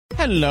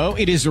Hello,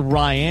 it is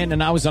Ryan,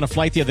 and I was on a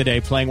flight the other day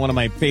playing one of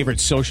my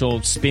favorite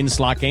social spin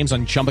slot games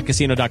on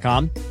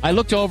ChumbaCasino.com. I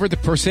looked over at the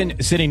person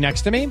sitting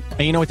next to me, and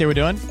you know what they were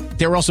doing?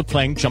 They were also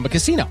playing Chumba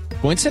Casino.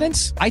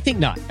 Coincidence? I think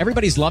not.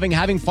 Everybody's loving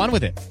having fun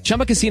with it.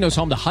 Chumba Casino is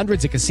home to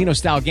hundreds of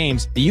casino-style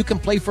games that you can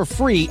play for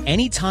free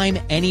anytime,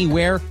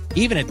 anywhere,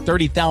 even at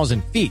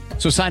 30,000 feet.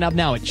 So sign up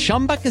now at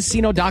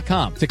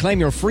ChumbaCasino.com to claim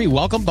your free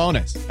welcome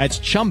bonus. That's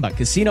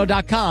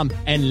ChumbaCasino.com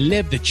and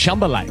live the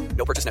Chumba life.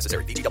 No purchase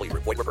necessary. VGW.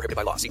 Void where prohibited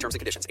by law. See terms and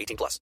conditions. 18+.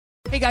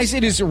 Hey guys,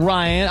 it is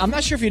Ryan. I'm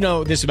not sure if you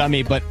know this about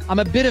me, but I'm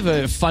a bit of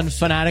a fun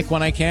fanatic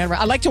when I can.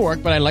 I like to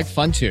work, but I like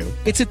fun too.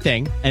 It's a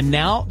thing. And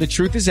now the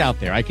truth is out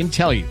there. I can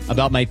tell you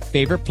about my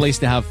favorite place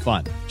to have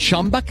fun.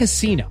 Chumba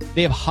Casino.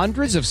 They have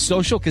hundreds of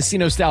social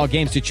casino style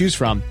games to choose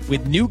from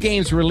with new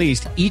games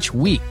released each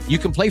week. You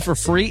can play for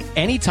free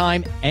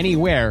anytime,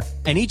 anywhere.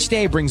 And each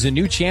day brings a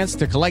new chance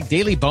to collect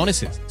daily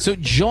bonuses. So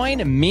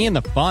join me in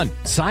the fun.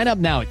 Sign up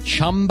now at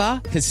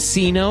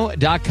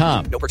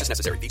ChumbaCasino.com. No purchase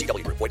necessary.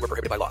 VGW. Void where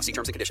prohibited by law. See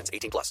terms and conditions.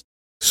 18+.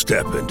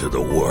 Step into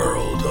the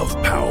world of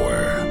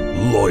power,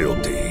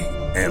 loyalty,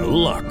 and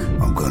luck.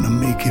 I'm gonna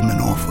make him an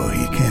offer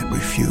he can't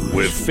refuse.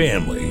 With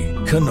family,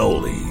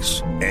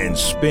 cannolis, and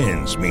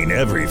spins mean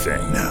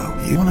everything.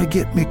 Now, you wanna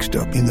get mixed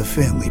up in the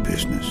family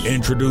business.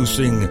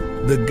 Introducing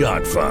The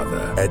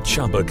Godfather at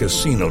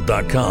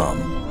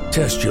ChumbaCasino.com.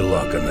 Test your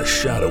luck in the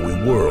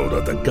shadowy world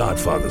of The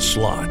Godfather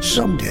slot.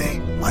 Someday,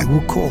 I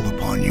will call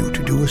upon you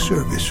to do a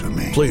service for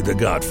me. Play The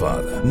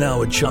Godfather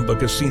now at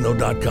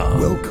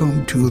ChumbaCasino.com.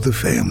 Welcome to the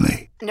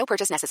family. No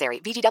purchase necessary.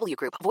 VGW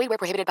Group. Void where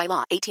prohibited by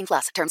law.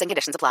 18+. Terms and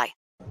conditions apply.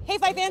 Hey,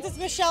 Fight fans, it's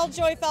Michelle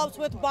Joy Phelps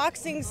with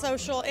Boxing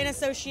Social in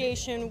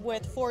association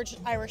with Forged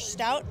Irish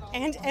Stout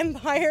and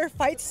Empire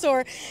Fight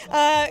Store.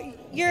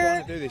 You're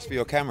trying to do this for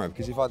your camera,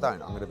 because if I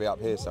don't, I'm going to be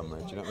up here somewhere.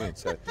 Do you know what I mean?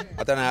 So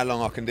I don't know how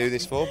long I can do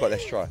this for, but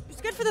let's try.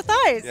 It's good for the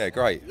thighs. Yeah,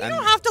 great. You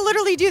don't have to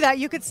literally do that.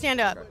 You could stand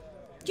up. Okay.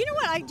 Do you know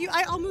what I do?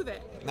 I'll move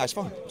it. No, it's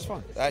fine. It's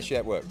fine. Actually,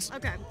 that works.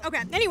 Okay.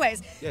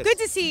 Anyways, yes. Good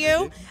to see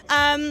you.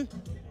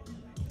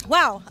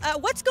 Wow.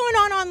 What's going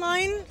on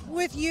online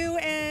with you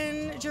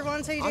and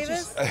Gervonta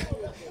Davis?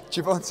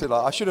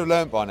 Gervonta, I should have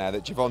learned by now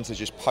that Gervonta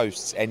just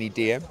posts any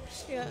DM.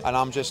 Yeah. And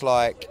I'm just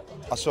like,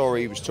 I saw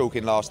he was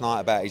talking last night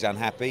about he's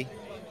unhappy.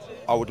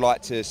 I would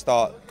like to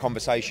start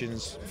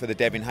conversations for the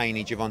Devin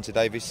Haney-Gervonta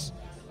Davis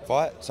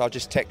fight. So I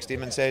just texted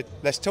him and said,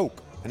 let's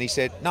talk. And he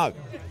said, no.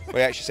 Well,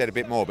 he actually said a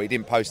bit more, but he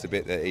didn't post the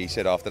bit that he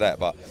said after that.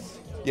 But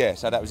yeah,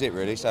 so that was it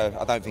really. So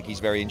I don't think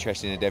he's very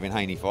interested in a Devin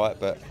Haney fight,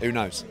 but who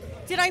knows?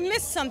 Did I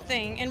miss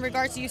something in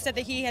regards to, you said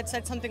that he had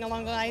said something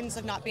along the lines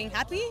of not being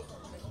happy?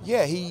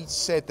 Yeah, he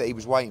said that he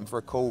was waiting for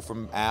a call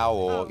from Al,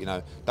 or,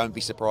 don't be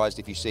surprised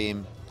if you see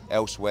him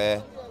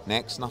elsewhere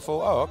next. And I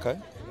thought, oh, okay.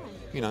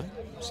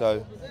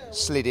 So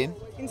slid in.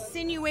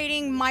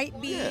 Insinuating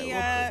might be free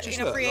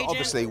agent.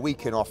 Obviously, we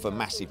can offer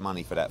massive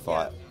money for that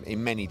fight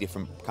in many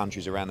different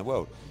countries around the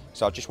world.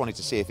 So I just wanted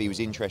to see if he was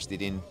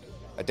interested in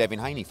a Devin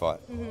Haney fight,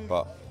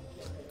 but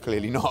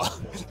clearly not.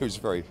 It was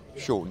very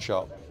short and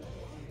sharp.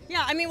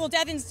 Yeah,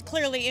 Devin's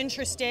clearly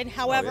interested,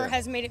 however,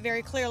 has made it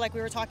very clear, like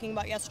we were talking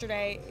about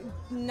yesterday,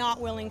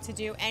 not willing to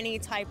do any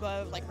type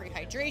of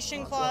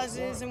rehydration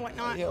clauses and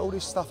whatnot. Yeah, all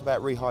this stuff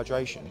about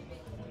rehydration.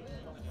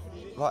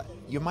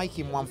 You're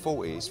making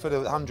 140s for the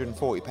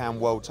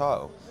 140-pound world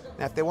title.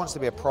 Now, if there wants to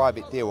be a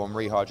private deal on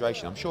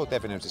rehydration, I'm sure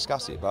Devin will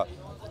discuss it, but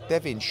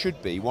Devin should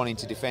be wanting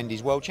to defend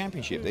his world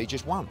championship that he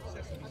just won.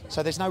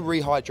 So there's no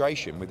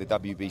rehydration with the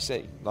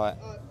WBC.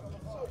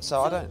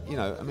 So I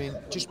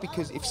don't, just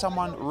because if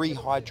someone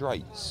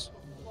rehydrates,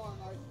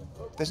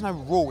 there's no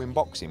rule in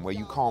boxing where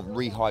you can't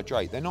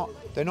rehydrate. They're not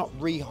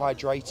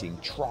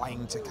rehydrating,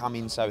 trying to come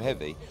in so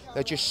heavy.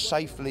 They're just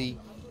safely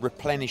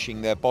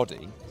replenishing their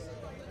body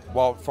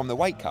from the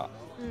weight cut.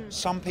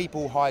 Some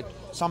people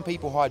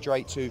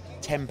hydrate to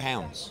 10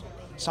 pounds.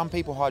 Some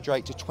people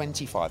hydrate to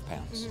 25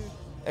 pounds.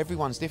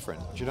 Everyone's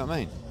different. Do you know what I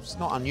mean? It's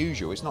not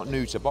unusual. It's not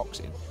new to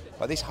boxing.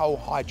 But this whole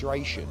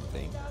hydration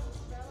thing,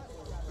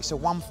 it's a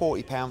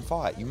 140-pound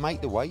fight. You make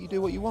the weight, you do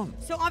what you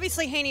want. So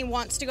obviously Haney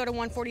wants to go to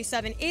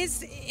 147.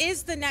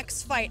 Is the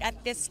next fight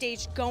at this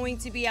stage going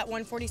to be at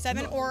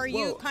 147, or are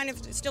you kind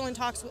of still in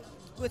talks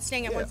with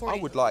staying at 140?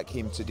 I would like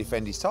him to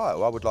defend his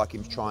title. I would like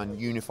him to try and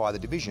unify the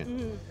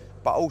division.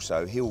 But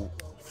also, he'll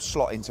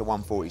slot into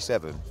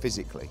 147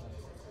 physically.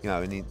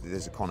 And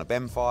there's a Conor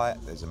Benn fight,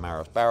 there's a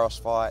Maros Barros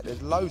fight,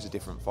 there's loads of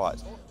different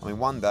fights.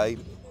 One day,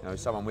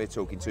 someone we're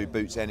talking to,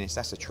 Boots Ennis,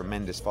 that's a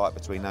tremendous fight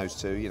between those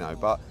two,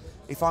 But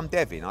if I'm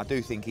Devin, I do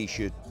think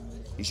he's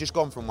just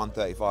gone from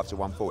 135 to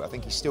 140. I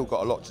think he's still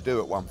got a lot to do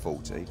at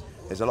 140.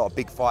 There's a lot of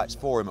big fights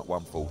for him at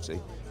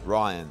 140.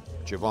 Ryan,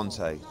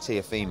 Gervonta,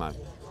 Teofimo.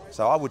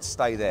 So I would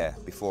stay there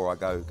before I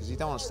go, because you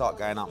don't want to start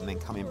going up and then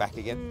coming back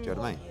again. Do you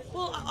know what I mean?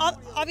 Well,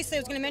 obviously I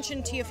was going to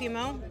mention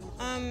Teofimo.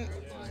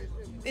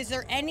 Is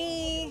there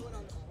any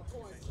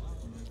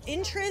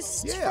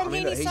interest from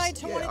Haney's side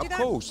to want to do that?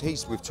 Of course,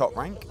 he's with Top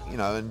Rank,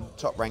 and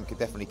Top Rank could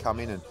definitely come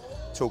in and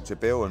talk to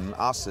Bill and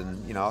us,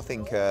 and I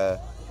think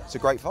it's a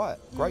great fight.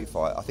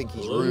 I think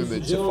he's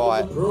rumoured to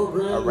fight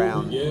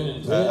around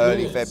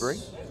early February.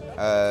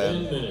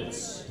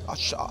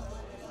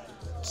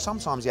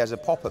 Sometimes he has a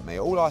pop at me.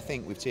 All I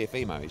think with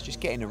Teofimo is just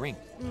get in the ring.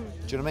 Do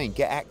you know what I mean?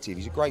 Get active.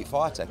 He's a great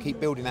fighter. Keep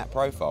building that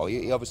profile.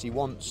 He obviously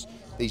wants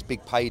these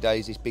big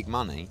paydays, this big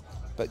money.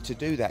 But to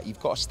do that, you've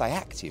got to stay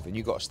active and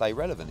you've got to stay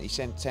relevant. He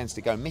tends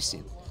to go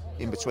missing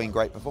in between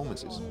great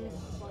performances.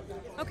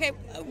 Okay,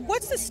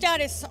 what's the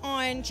status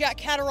on Jack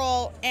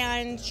Catterall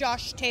and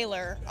Josh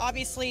Taylor?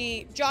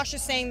 Obviously, Josh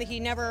is saying that he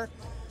never...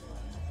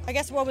 I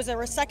guess what was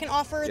there, a second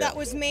offer that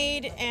was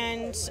made,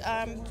 and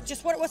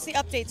just what's the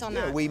updates on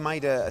that? We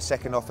made a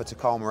second offer to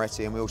Carl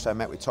Moretti, and we also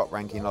met with Top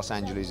Rank in Los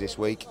Angeles this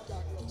week.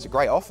 It's a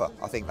great offer.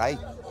 I think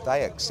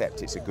they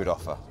accept it's a good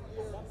offer,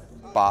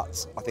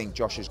 but I think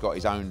Josh has got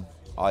his own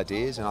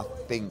ideas, and I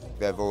think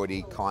they've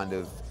already kind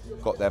of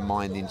got their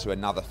mind into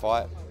another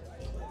fight,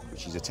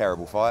 which is a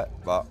terrible fight,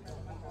 but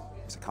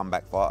it's a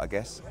comeback fight, I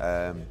guess.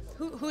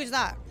 Who is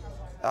that?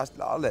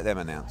 I'll let them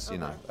announce,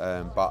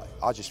 but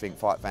I just think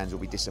fight fans will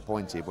be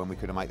disappointed when we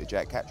couldn't make the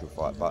Jack Catterall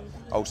fight. But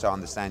I also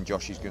understand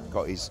Josh has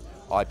got his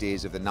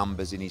ideas of the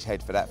numbers in his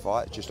head for that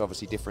fight. It's just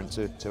obviously different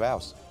to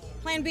ours.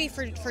 Plan B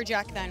for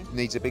Jack then?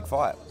 Needs a big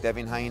fight.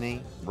 Devin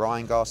Haney,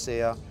 Ryan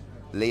Garcia,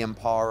 Liam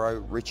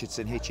Paro,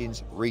 Richardson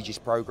Hitchens, Regis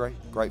Prograis,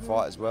 great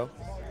fight as well.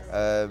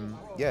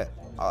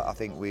 I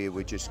think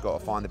we just got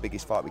to find the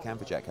biggest fight we can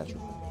for Jack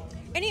Catterall.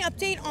 Any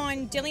update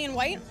on Dillian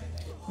Whyte?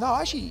 No,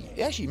 he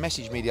actually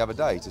messaged me the other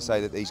day to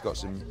say that he's got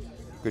some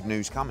good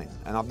news coming,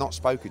 and I've not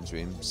spoken to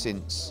him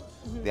since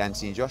the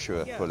Anthony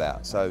Joshua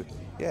pull-out. So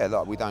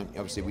we don't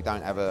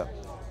have a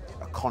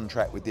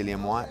contract with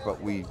Dillian Whyte,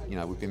 but we've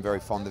been very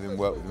fond of him,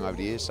 worked with him over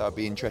the years. So I'd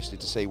be interested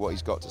to see what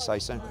he's got to say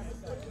soon.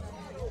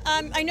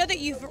 I know that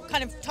you've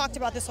kind of talked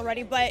about this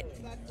already, but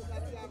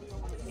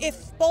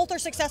if both are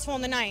successful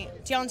in the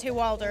night, Deontay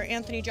Wilder,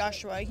 Anthony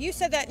Joshua, you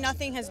said that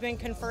nothing has been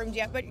confirmed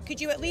yet, but could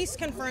you at least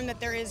confirm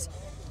that there is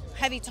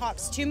heavy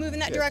talks to move in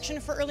that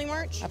direction for early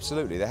March?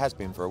 Absolutely, there has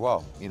been for a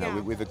while.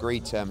 We've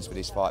agreed terms for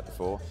this fight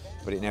before,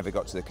 but it never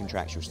got to the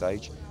contractual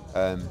stage.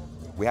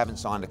 We haven't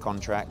signed a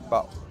contract,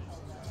 but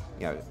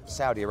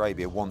Saudi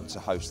Arabia want to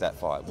host that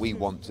fight. We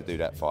want to do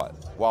that fight.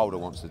 Wilder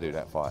wants to do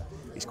that fight.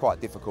 It's quite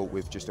difficult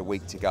with just a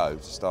week to go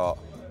to start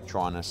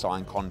trying to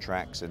sign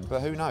contracts,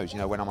 but who knows?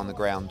 When I'm on the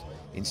ground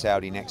in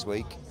Saudi next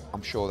week,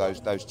 I'm sure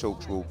those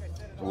talks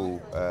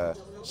will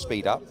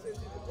speed up.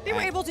 They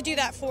were able to do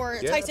that for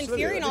Tyson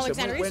Fury and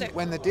Alexander Usyk.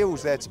 When the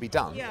deal's there to be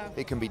done,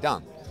 it can be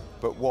done.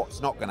 But what's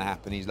not going to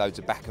happen is loads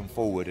of back and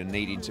forward and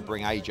needing to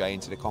bring AJ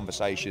into the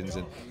conversations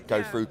and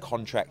go through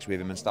contracts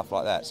with him and stuff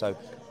like that. So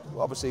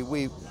obviously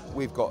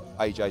we've got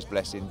AJ's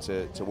blessing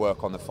to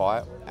work on the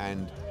fight,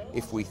 and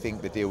if we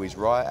think the deal is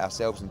right,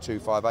 ourselves and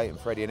 258 and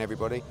Freddie and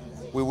everybody,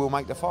 we will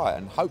make the fight,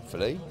 and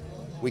hopefully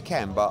we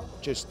can, but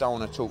just don't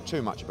want to talk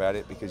too much about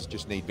it because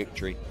just need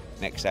victory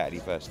next Saturday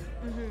first.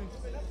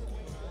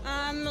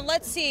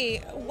 Let's see,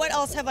 what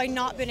else have I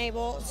not been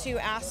able to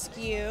ask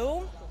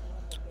you?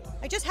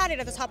 I just had it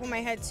at the top of my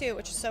head too,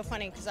 which is so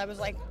funny because I was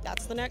like,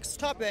 that's the next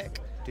topic.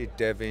 Did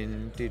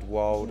Devin, did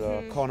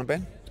Wilder, Conor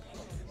Ben?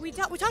 We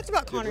talked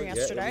about Conor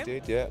yesterday. Yeah, we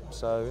did,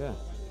 so yeah.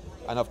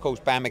 And of course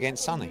Bam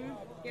against Sonny,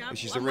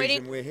 which is the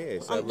reason we're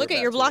here. So look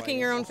you're blocking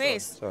your own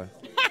face. Sorry.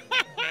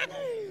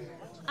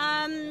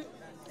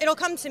 It'll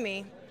come to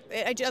me.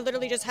 I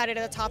literally just had it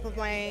at the top of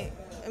my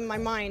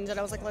mind, and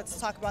I was like, let's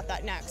talk about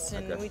that next,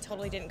 and we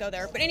totally didn't go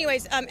there. But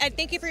anyways, Ed,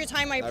 thank you for your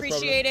time. I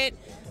appreciate it.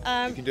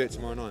 You can do it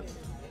tomorrow night.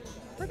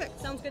 Perfect.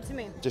 Sounds good to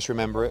me. Just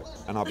remember it,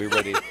 and I'll be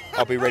ready.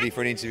 I'll be ready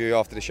for an interview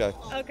after the show.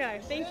 Okay.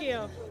 Thank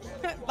you.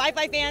 Bye,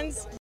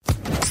 fans.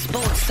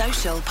 Sports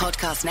Social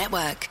Podcast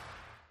Network.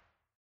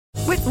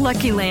 With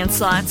Lucky Land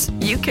Slots,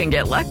 you can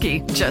get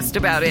lucky just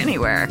about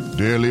anywhere.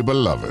 Dearly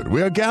beloved,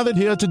 we are gathered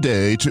here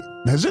today to...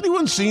 Has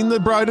anyone seen the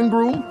bride and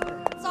groom?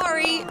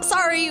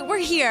 Sorry, we're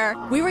here.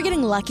 We were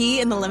getting lucky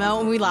in the limo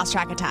and we lost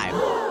track of time.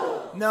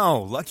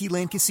 No, Lucky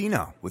Land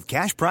Casino, with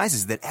cash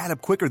prizes that add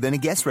up quicker than a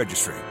guest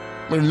registry.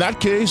 In that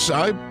case,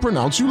 I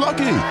pronounce you lucky.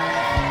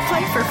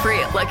 Play for free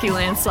at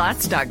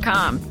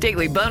LuckyLandSlots.com.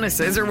 Daily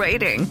bonuses are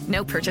waiting.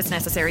 No purchase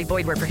necessary.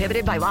 Void where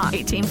prohibited by law.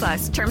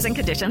 18+. Terms and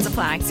conditions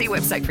apply. See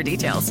website for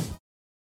details.